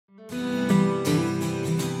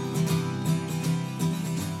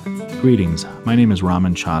Greetings, my name is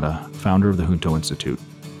Raman Chadha, founder of the Junto Institute,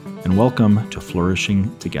 and welcome to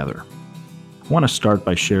Flourishing Together. I want to start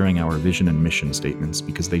by sharing our vision and mission statements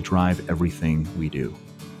because they drive everything we do.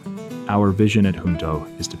 Our vision at Junto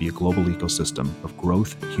is to be a global ecosystem of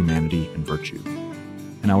growth, humanity, and virtue.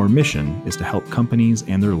 And our mission is to help companies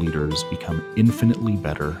and their leaders become infinitely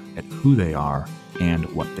better at who they are and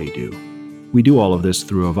what they do. We do all of this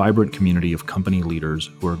through a vibrant community of company leaders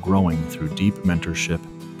who are growing through deep mentorship,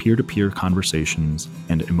 peer-to-peer conversations,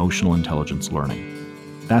 and emotional intelligence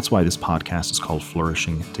learning. That's why this podcast is called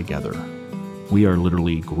Flourishing Together. We are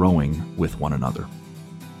literally growing with one another.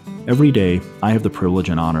 Every day, I have the privilege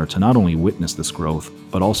and honor to not only witness this growth,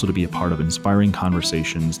 but also to be a part of inspiring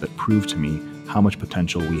conversations that prove to me how much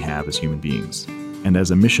potential we have as human beings. And as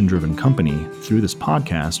a mission-driven company, through this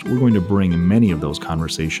podcast, we're going to bring many of those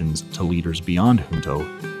conversations to leaders beyond Junto,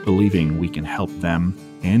 believing we can help them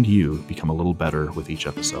and you become a little better with each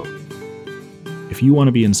episode. If you want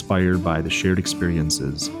to be inspired by the shared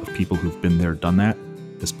experiences of people who've been there, done that,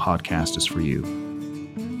 this podcast is for you.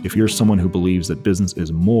 If you're someone who believes that business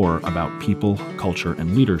is more about people, culture,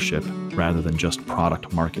 and leadership rather than just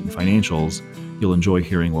product, market, and financials, you'll enjoy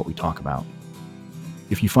hearing what we talk about.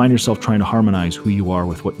 If you find yourself trying to harmonize who you are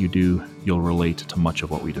with what you do, you'll relate to much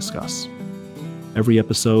of what we discuss. Every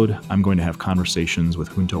episode, I'm going to have conversations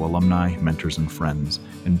with Junto alumni, mentors, and friends,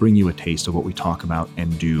 and bring you a taste of what we talk about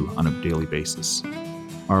and do on a daily basis.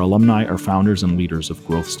 Our alumni are founders and leaders of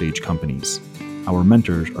growth stage companies. Our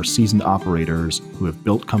mentors are seasoned operators who have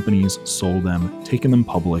built companies, sold them, taken them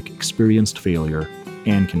public, experienced failure,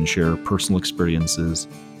 and can share personal experiences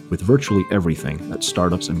with virtually everything that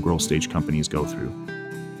startups and growth stage companies go through.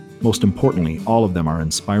 Most importantly, all of them are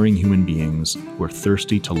inspiring human beings who are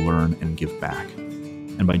thirsty to learn and give back.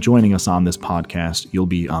 And by joining us on this podcast, you'll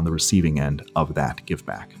be on the receiving end of that give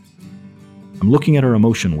back. I'm looking at our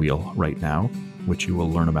emotion wheel right now, which you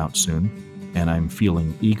will learn about soon, and I'm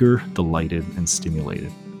feeling eager, delighted, and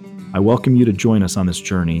stimulated. I welcome you to join us on this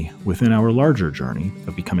journey within our larger journey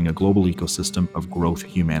of becoming a global ecosystem of growth,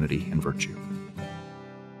 humanity, and virtue.